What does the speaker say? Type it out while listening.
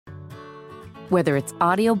Whether it's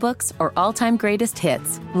audiobooks or all-time greatest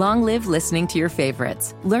hits, long live listening to your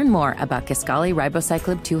favorites. Learn more about Kisqali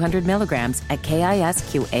Ribociclib 200 milligrams at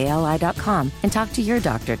KISQALI.com and talk to your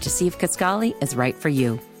doctor to see if Kisqali is right for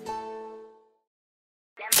you.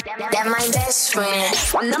 That my best friend.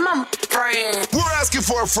 One of my friend. We're asking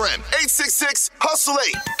for a friend.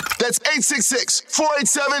 866-HUSTLE-8. That's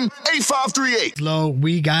 866-487-8538. Lo,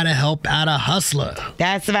 we gotta help out a hustler.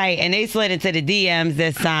 That's right, and they slid into the DMs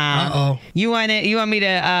this time. Uh-oh. You want me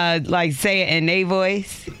to like say it in their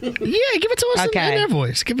voice? Yeah, give it to us in their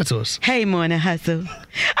voice. Give it to us. Hey, Morning Hustle.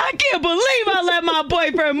 I can't believe I let my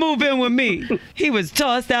boyfriend move in with me. He was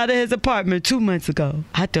tossed out of his apartment 2 months ago.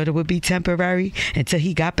 I thought it would be temporary until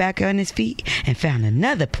he got back on his feet and found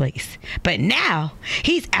another place. But now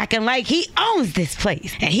he's acting like he owns this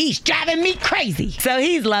place and he's driving me crazy. So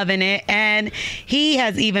he's loving it, and he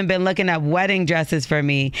has even been looking up wedding dresses for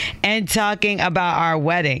me and talking about our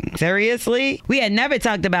wedding. Seriously? We had never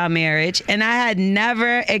talked about marriage, and I had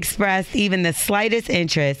never expressed even the slightest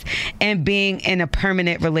interest in being in a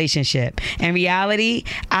permanent relationship. In reality,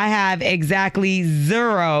 I have exactly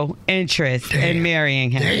zero interest in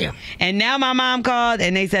marrying him. Damn. And now my mom called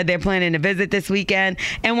and they said they're planning to visit this weekend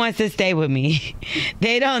and wants to stay with me.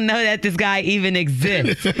 They don't know that this guy even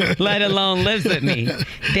exists, let alone lives with me.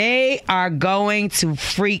 They are going to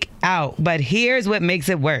freak out. But here's what makes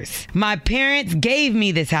it worse. My parents gave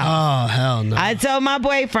me this house. Oh, hell no. I told my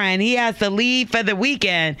boyfriend he has to leave for the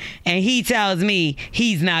weekend, and he tells me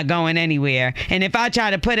he's not going anywhere. And if I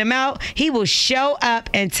try to put him out, he will show up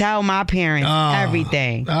and tell my parents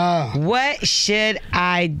everything. What should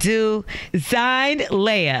I do? Signed,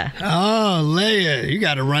 Leia. Oh, Leia, you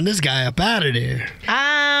got to run this guy up out of there.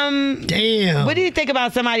 Damn. What do you think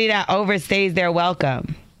about somebody that overstays their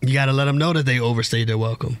welcome? You got to let them know that they overstayed their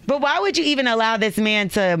welcome. But why would you even allow this man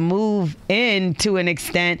to move in to an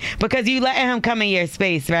extent? Because you let him come in your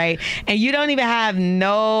space, right? And you don't even have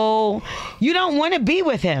you don't want to be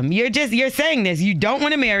with him. You're saying this. You don't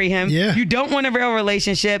want to marry him. Yeah. You don't want a real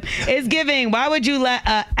relationship. It's giving, why would you let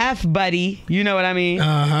a F buddy, you know what I mean,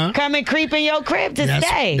 come and creep in your crib to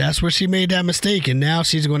stay? That's where she made that mistake. And now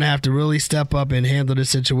she's going to have to really step up and handle the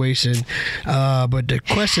situation. But the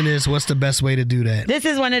question is, what's the best way to do that? This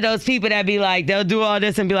is one of those people that be like, they'll do all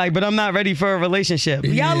this and be like, but I'm not ready for a relationship.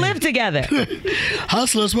 Y'all live together.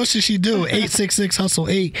 Hustlers, what should she do?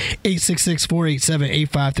 866-HUSTLE-8,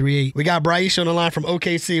 866-487-8538. We got Braisha on the line from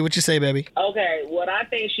OKC. What you say, baby? Okay, what I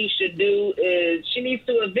think she should do is she needs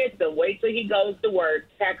to evict him. Wait till he goes to work,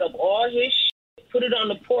 pack up all his put it on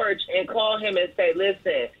the porch and call him and say,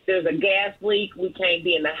 listen, there's a gas leak. We can't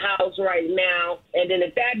be in the house right now. And then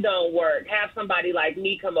if that don't work, have somebody like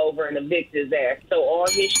me come over and evict his ass. Throw all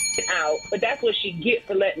his shit out. But that's what she get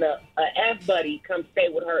for letting a F-buddy come stay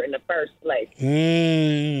with her in the first place.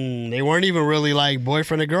 They weren't even really like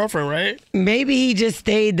boyfriend and girlfriend, right? Maybe he just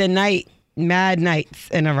stayed the night. Mad nights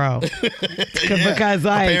in a row. Because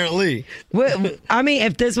apparently. I mean,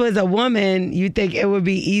 if this was a woman, you think it would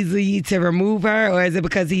be easy to remove her, or is it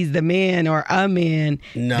because he's the man or a man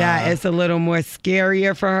that it's a little more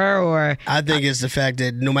scarier for her? Or I think it's the fact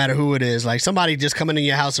that no matter who it is, like somebody just coming in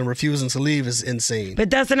your house and refusing to leave is insane.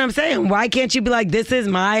 But that's what I'm saying. Why can't you be like, this is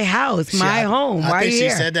my house, my home? I think she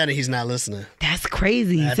said that and he's not listening. That's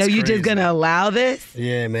crazy. So you just gonna allow this?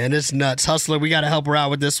 Yeah, man, it's nuts. Hustler, we got to help her out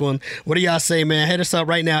with this one. What do y'all say, man? Hit us up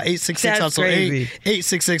right now, 866-HUSTLE-8,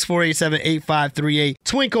 866-487-8538.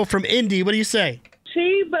 Twinkle from Indy, what do you say?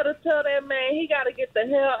 She better tell that man he got to get the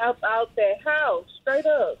hell out that house, straight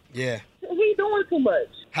up. Yeah. He doing too much.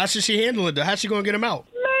 How should she handle it, though? How's she going to get him out?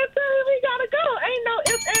 Man, tell him he got to go. Ain't no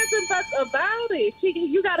ifs, ands, and buts about it.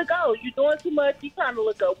 You got to go. You doing too much. You trying to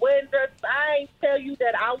look up wedding dresses. I ain't tell you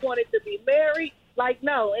that I wanted to be married. Like,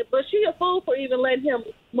 no. But she a fool for even letting him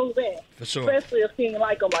move in. For sure. Especially if she ain't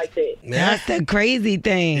like him like that. Yeah. That's the crazy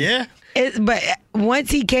thing. Yeah. But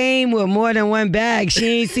once he came with more than one bag,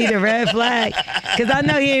 she ain't see the red flag. Because I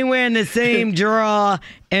know he ain't wearing the same draw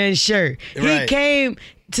and shirt. Right. He came...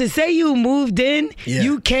 To say you moved in,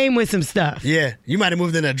 you came with some stuff. Yeah, you might have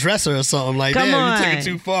moved in a dresser or something like that. Come on. You took it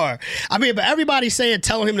too far. I mean, but everybody's saying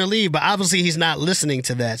tell him to leave, but obviously he's not listening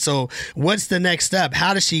to that. So what's the next step?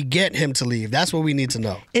 How does she get him to leave? That's what we need to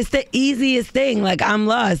know. It's the easiest thing. Like, I'm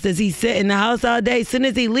lost. Does he sit in the house all day? As soon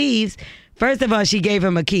as he leaves, First of all, she gave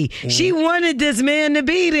him a key. She wanted this man to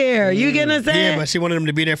be there. You get what I'm saying? Yeah, but she wanted him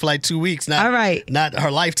to be there for like 2 weeks. Not, all right. Not her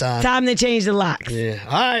lifetime. Time to change the locks. Yeah.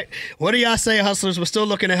 All right. What do y'all say, hustlers? We're still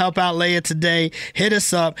looking to help out Leia today. Hit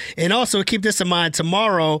us up. And also keep this in mind.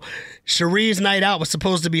 Tomorrow, Cherie's night out was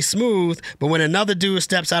supposed to be smooth, but when another dude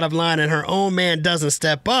steps out of line and her own man doesn't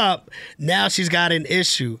step up, now she's got an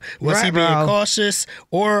issue. Was he being cautious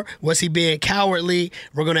or was he being cowardly?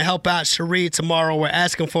 We're going to help out Cherie tomorrow. We're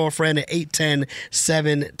asking for a friend at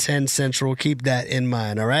 810-710 Central. Keep that in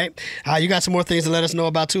mind, all right? You got some more things to let us know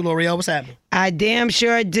about too, L'Oreal. What's happening? I damn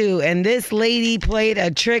sure do. And this lady played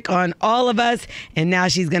a trick on all of us, and now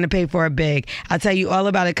she's going to pay for it big. I'll tell you all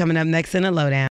about it coming up next in the Lowdown.